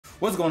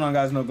What's going on,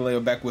 guys? No Galeo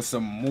back with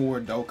some more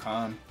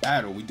Dokkan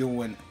battle. We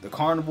doing the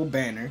Carnival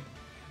banner.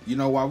 You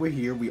know why we're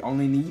here. We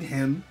only need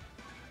him.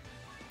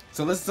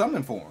 So let's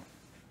summon for him.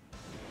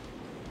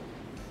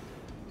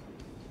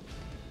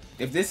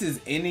 If this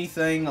is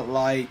anything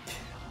like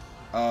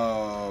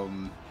the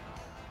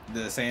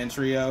Sand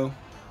Trio,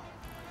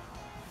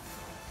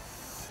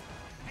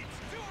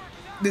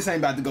 this ain't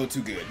about to go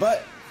too good,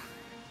 but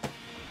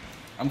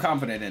I'm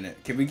confident in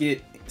it. Can we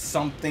get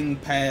something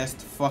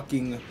past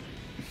fucking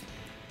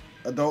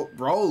Adult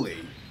Broly?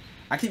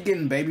 I keep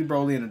getting Baby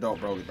Broly and Adult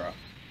Broly, bro.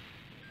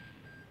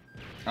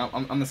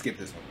 I'm gonna skip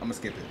this one. I'm gonna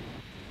skip it.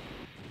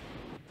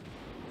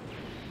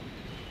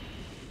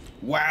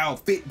 Wow,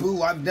 Fit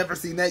Boo, I've never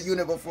seen that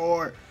unit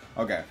before.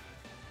 Okay.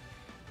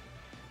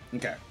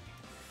 Okay.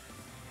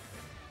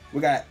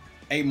 We got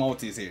 8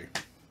 multis here.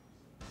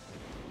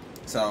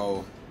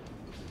 So,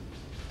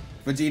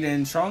 Vegeta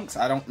and Trunks,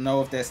 I don't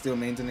know if that still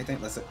means anything.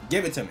 Let's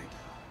give it to me.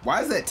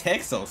 Why is that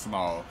text so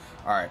small?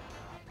 Alright.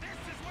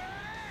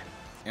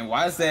 And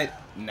why is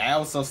that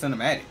now so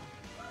cinematic?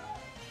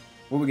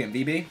 What we getting,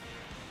 BB?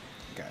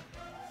 Okay.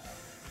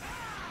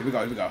 Here we go,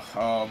 here we go.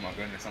 Oh my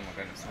goodness, oh my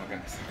goodness, oh my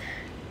goodness.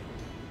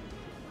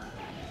 Okay.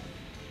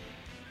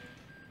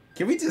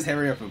 Can we just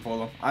hurry up and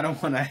pull him? I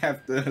don't want to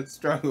have to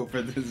struggle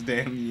for this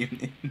damn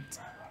unit.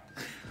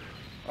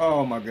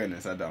 Oh my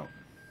goodness, I don't.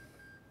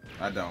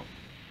 I don't.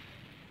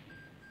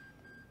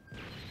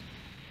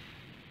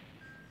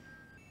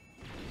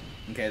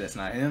 Okay, that's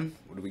not him.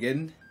 What are we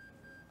getting?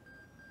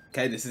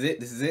 Okay, this is it.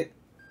 This is it.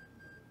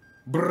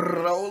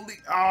 Broly.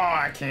 Oh,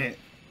 I can't.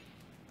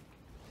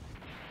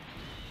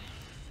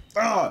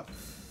 Oh.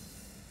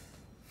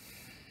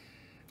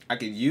 I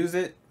could use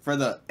it for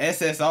the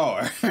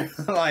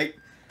SSR. Like,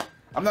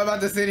 I'm not about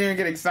to sit here and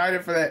get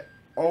excited for that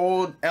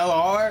old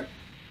LR.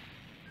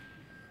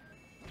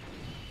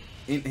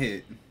 Int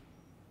hit.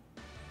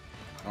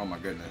 Oh my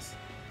goodness.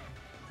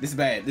 This is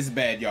bad. This is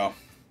bad, y'all.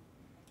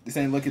 This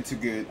ain't looking too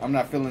good. I'm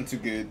not feeling too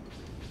good.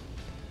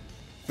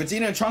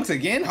 Vegeta and Trunks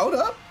again? Hold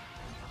up.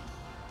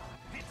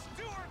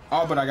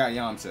 Oh, but I got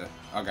Yamcha.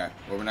 Okay.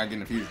 Well, we're not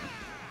getting a fusion.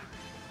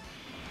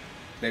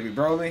 Baby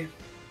Broly.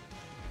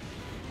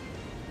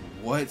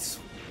 What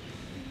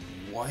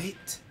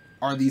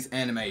are these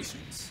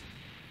animations?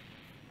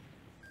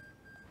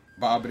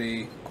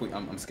 Bobbity.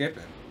 I'm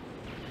skipping.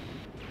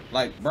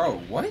 Like, bro,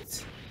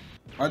 what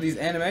are these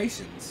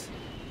animations?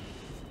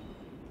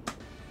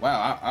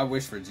 Wow, I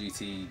wish for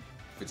GT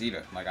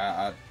Vegeta. Like,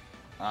 I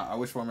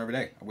wish for him every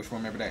day. I wish for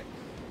him every day.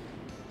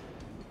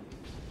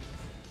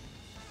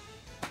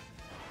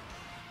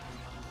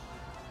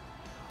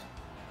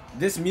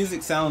 This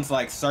music sounds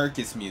like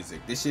circus music.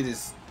 This shit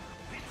is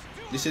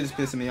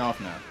pissing me off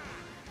now.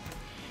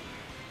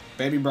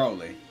 Baby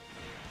Broly.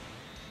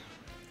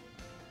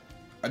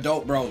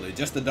 Adult Broly,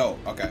 just adult.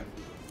 Okay.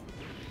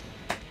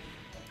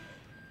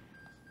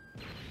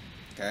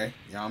 Okay,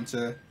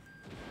 Yamcha,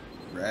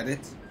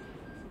 Reddit,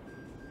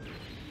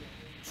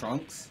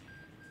 Trunks,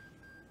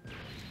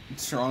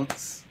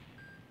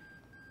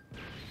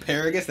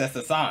 Paragus, that's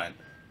the sign.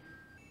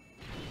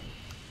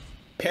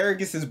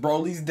 Paragus is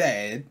Broly's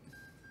dad.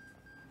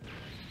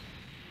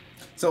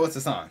 So it's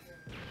a sign.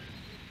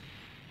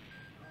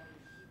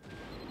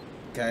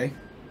 Okay.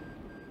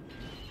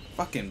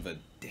 Fucking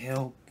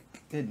Videl.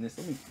 Goodness,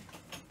 let me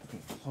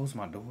close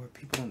my door.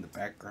 People in the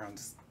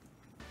background.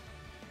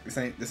 This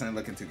ain't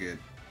looking too good.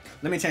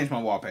 Let me change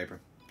my wallpaper.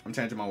 I'm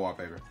changing my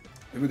wallpaper.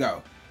 Here we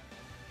go.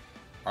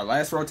 Our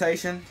last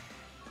rotation.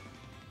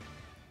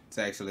 It's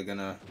actually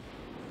gonna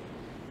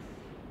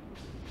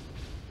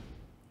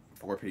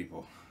 4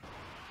 people.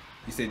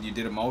 You said you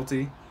did a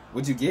multi.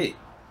 What'd you get?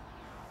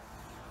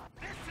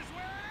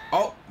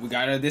 Oh, we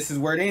got it. This is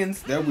where it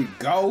ends. There we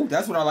go.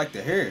 That's what I like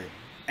to hear.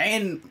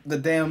 And the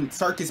damn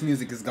circus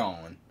music is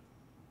gone.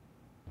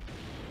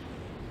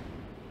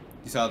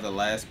 You saw the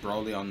last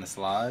Broly on the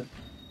slide.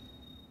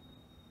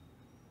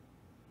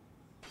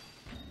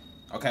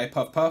 Okay,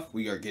 Puff Puff.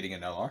 We are getting an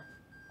LR.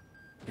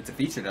 It's a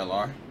featured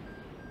LR.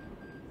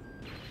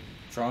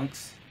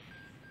 Trunks.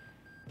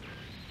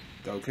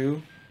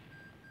 Goku.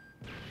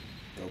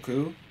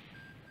 Goku.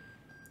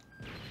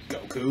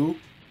 Goku.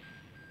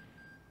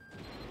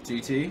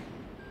 GT.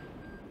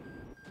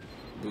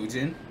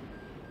 Bujin.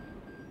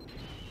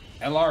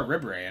 LR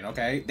Ribran,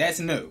 okay. That's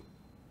new.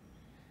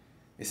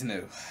 It's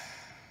new.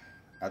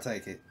 I'll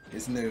take it.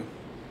 It's new.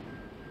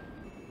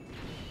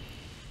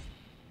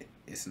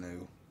 It's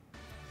new.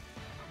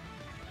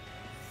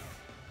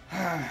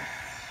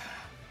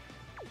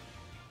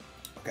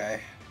 Okay.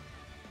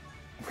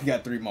 We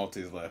got 3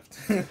 multis left.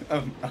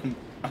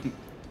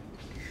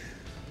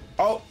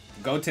 Oh,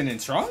 Goten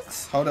and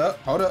Trunks? Hold up,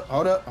 hold up,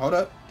 hold up, hold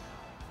up.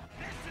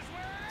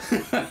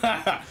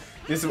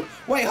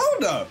 Wait,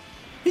 hold up.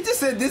 He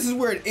just said this is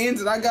where it ends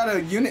and I got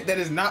a unit that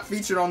is not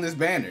featured on this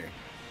banner.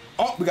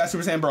 Oh, we got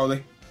Super Saiyan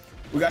Broly.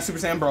 We got Super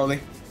Saiyan Broly.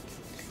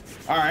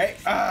 Alright.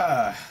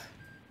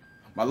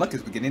 My luck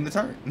is beginning to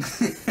turn.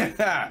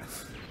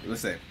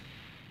 Let's see.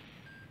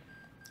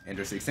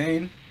 Ender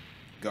 16.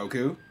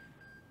 Goku.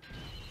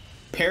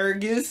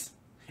 Paragus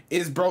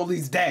is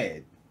Broly's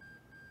dad.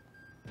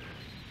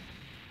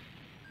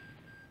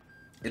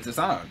 It's a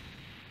song.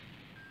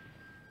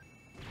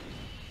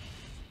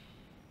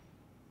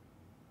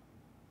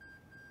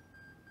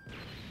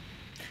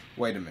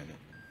 Wait a minute.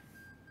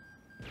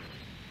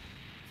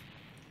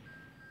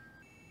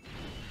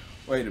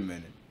 Wait a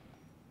minute.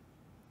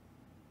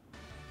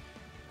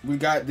 We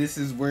got, this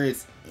is where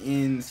it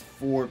ends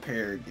for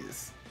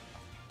Paragus.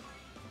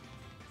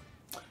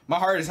 My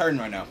heart is hurting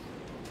right now.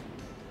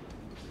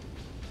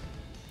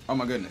 Oh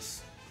my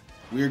goodness.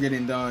 We're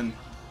getting done.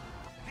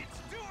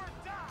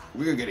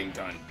 We're getting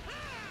done.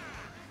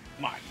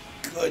 My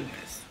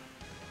goodness.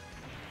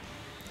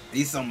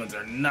 These summons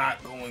are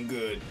not going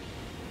good.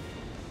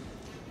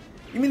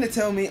 You mean to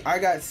tell me I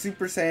got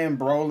Super Saiyan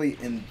Broly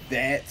and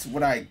that's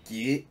what I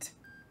get?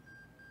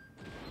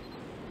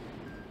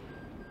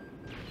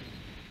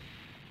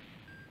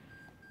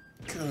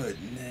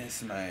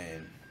 Goodness,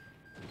 man.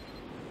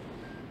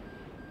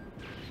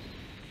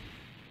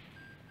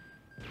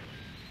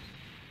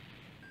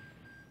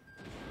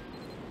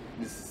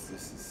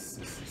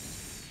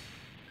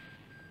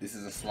 This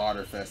is a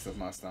slaughter fest of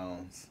my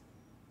stones.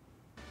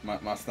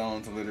 My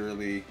stones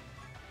literally.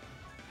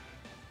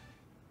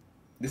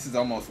 This is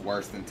almost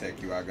worse than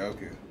Tech UI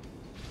Goku.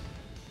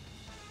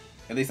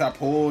 At least I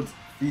pulled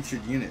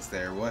featured units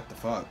there. What the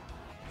fuck?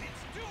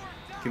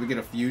 Can we get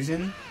a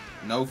fusion?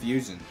 No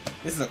fusion.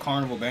 This is a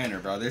carnival banner,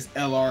 bro. There's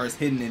LRs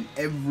hidden in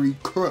every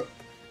crook,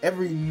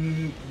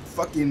 every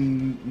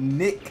fucking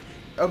nick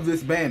of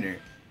this banner.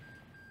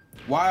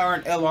 Why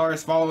aren't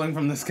LRs falling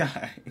from the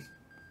sky?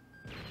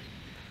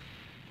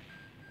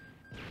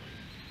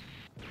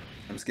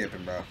 I'm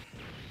skipping, bro.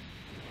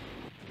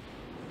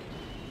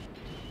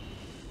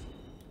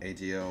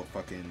 AGL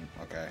fucking,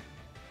 okay.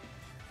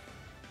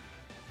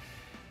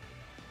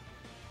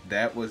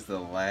 That was the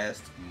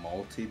last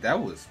multi.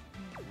 That was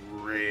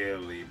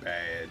really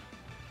bad.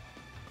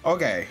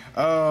 Okay,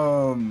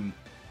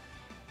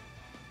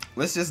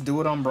 let's just do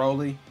it on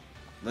Broly.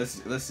 Let's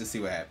just see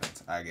what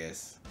happens, I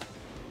guess.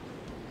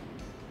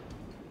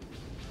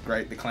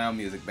 Great, the clown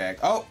music back.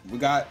 Oh, we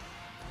got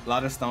a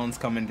lot of stones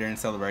coming during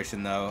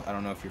celebration though. I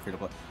don't know if you're free to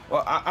play.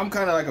 Well, I'm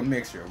kind of like a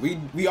mixture.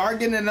 We are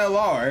getting an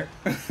LR.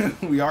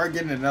 We are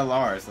getting an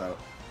LR, so.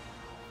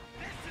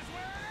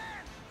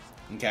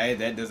 Okay,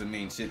 that doesn't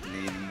mean shit to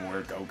me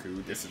anymore,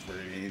 Goku. This is where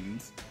it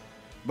ends.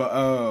 But,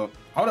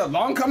 hold up,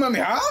 long coming,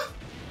 huh?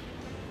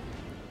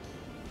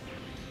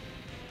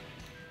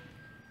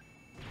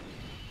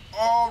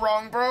 Oh,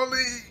 wrong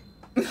Broly.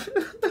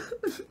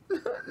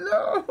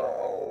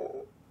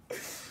 No.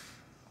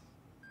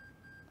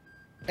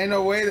 Ain't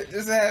no way that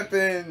this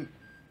happened.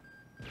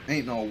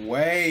 Ain't no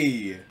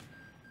way.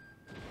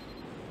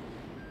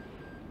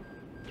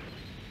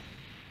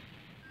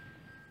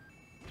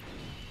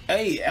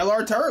 Hey,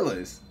 LR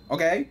Turles.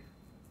 Okay.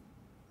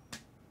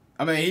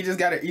 I mean, he just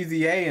got an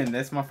easy A, and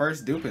that's my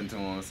first duping to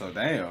him, so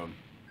damn.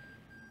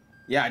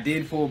 Yeah, I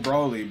did pull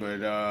Broly, but,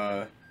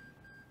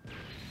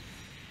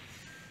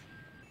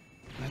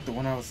 not the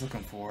one I was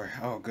looking for.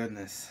 Oh,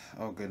 goodness.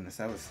 Oh, goodness.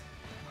 That was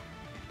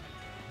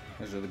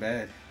really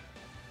bad.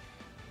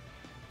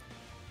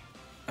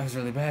 That was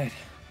really bad.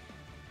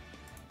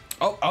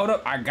 Oh, hold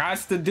up. I got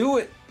to do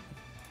it.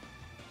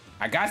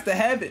 I got to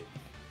have it.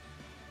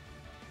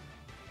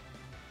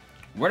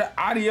 Where the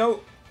audio?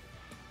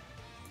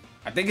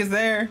 I think it's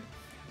there.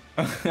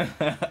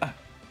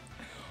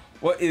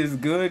 What is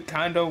good?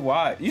 Kinda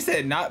what? You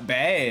said not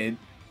bad.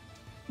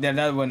 Yeah,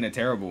 that wasn't a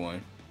terrible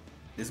one.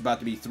 This is about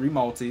to be 3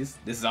 multis.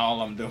 This is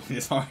all I'm doing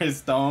as far as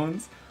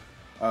stones.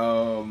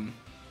 Because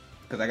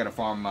I gotta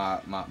farm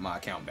my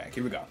account back.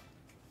 Here we go.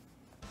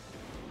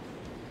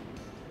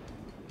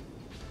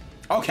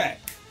 Okay.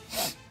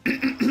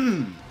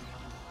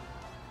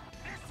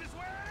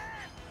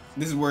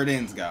 This is where it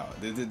ends, guys.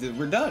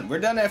 We're done. We're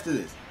done after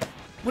this.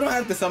 We don't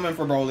have to summon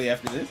for Broly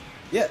after this.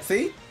 Yeah,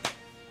 see?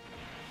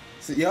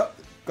 Yep.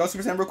 Go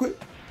Super Saiyan real quick.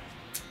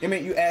 I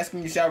mean, you ask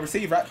and you shall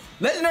receive, right?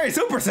 Legendary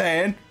Super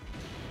Saiyan!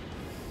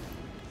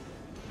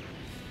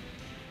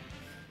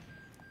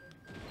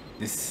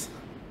 This...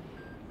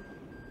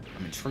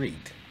 I'm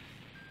intrigued.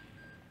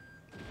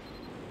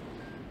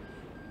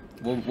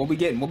 What we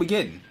getting? What we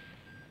getting?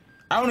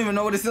 I don't even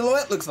know what the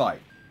silhouette looks like.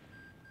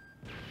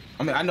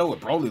 I mean, I know what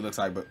Broly looks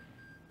like, but...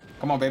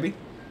 Come on, baby.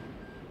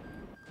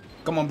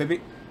 Come on, baby.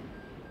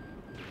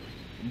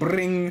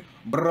 Bring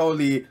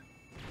Broly.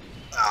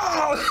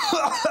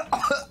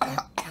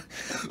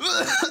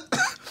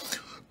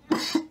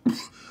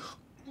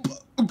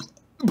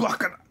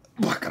 Block it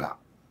out.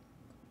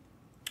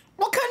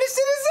 What kind of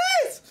shit is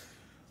this?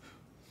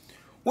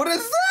 What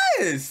is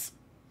this?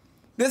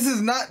 This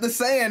is not the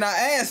Saiyan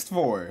I asked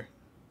for.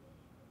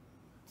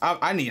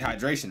 I need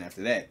hydration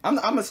after that.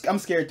 I'm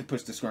scared to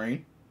push the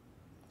screen.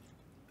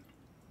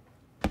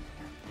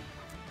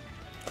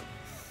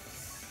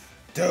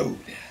 Dude.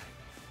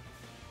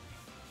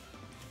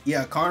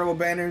 Yeah, carnival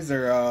banners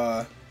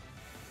are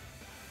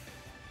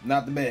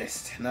not the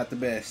best. Not the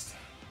best.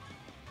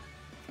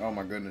 Oh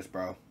my goodness,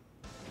 bro.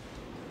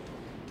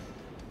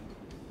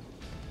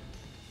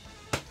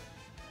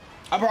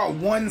 I brought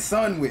one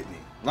sun with me.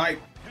 Like,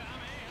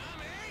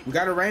 we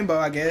got a rainbow,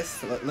 I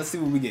guess. Let's see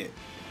what we get.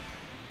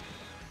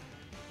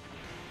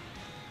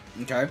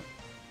 Okay.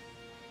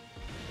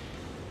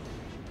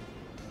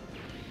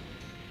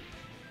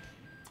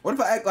 What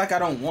if I act like I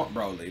don't want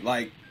Broly?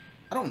 Like,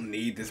 I don't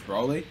need this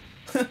Broly.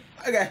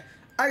 I got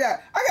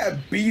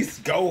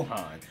Beast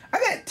Gohan. I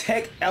got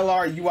Tech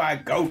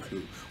LRUI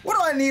Goku. What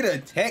do I need a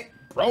Tech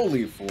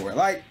Broly for?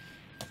 Like,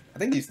 I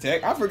think he's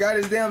Tech. I forgot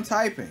his damn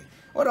typing.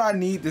 What do I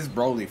need this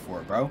Broly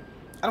for, bro?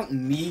 I don't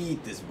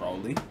need this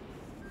Broly.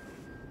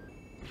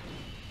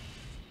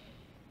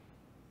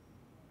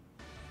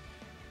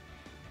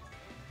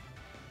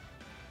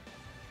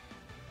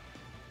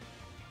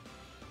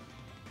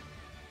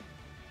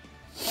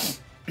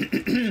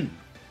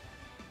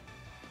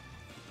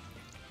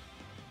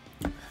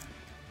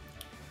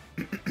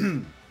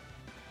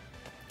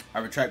 I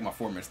retract my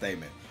former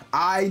statement.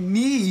 I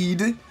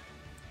need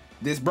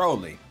this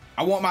Broly.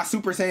 I want my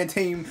Super Saiyan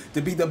team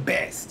to be the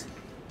best.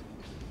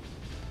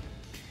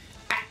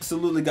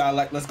 Absolutely, God,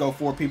 like, let's go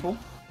 4 people.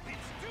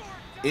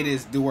 It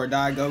is do or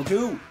die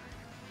Goku.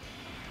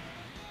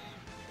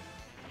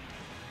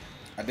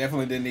 I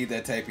definitely didn't need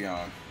that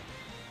Tapion.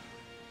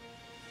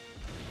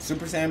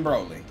 Super Saiyan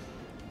Broly.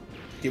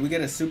 Can we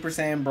get a Super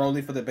Saiyan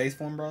Broly for the base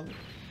form Broly?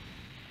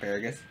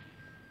 Paragus.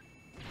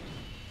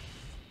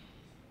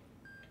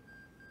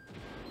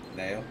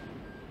 Nail.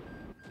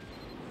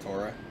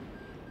 Tora.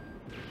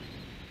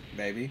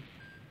 Baby.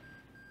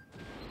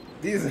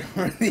 These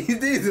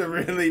are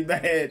really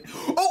bad.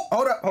 Oh,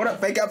 hold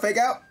up, fake out, fake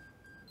out.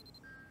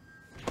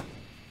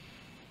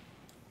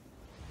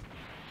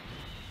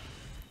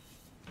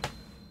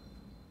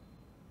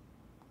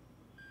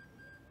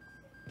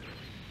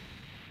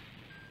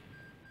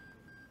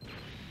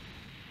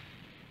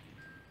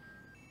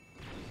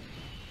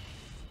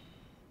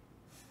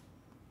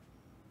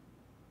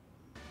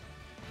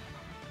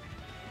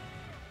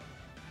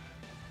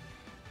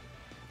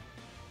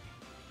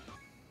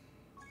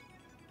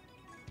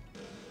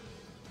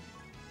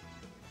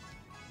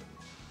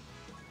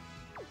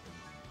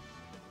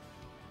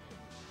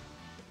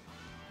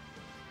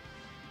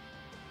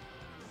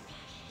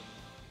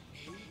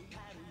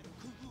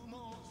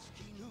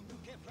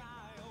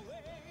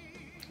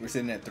 We're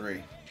sitting at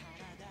 3.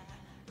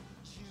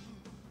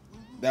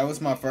 That was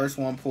my first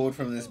one pulled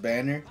from this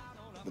banner,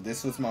 but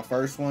this was my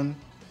first one,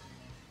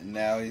 and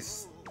now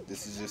this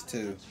is just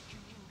 2.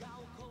 I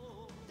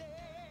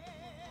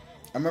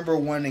remember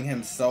wanting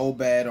him so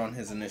bad on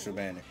his initial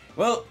banner.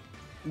 Well,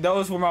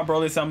 those were my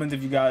Broly summons.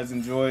 If you guys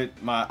enjoyed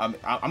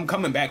I'm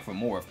coming back for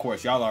more, of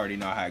course. Y'all already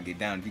know how I get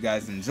down. If you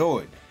guys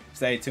enjoyed,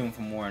 stay tuned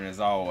for more, and as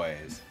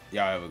always,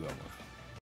 y'all have a good one.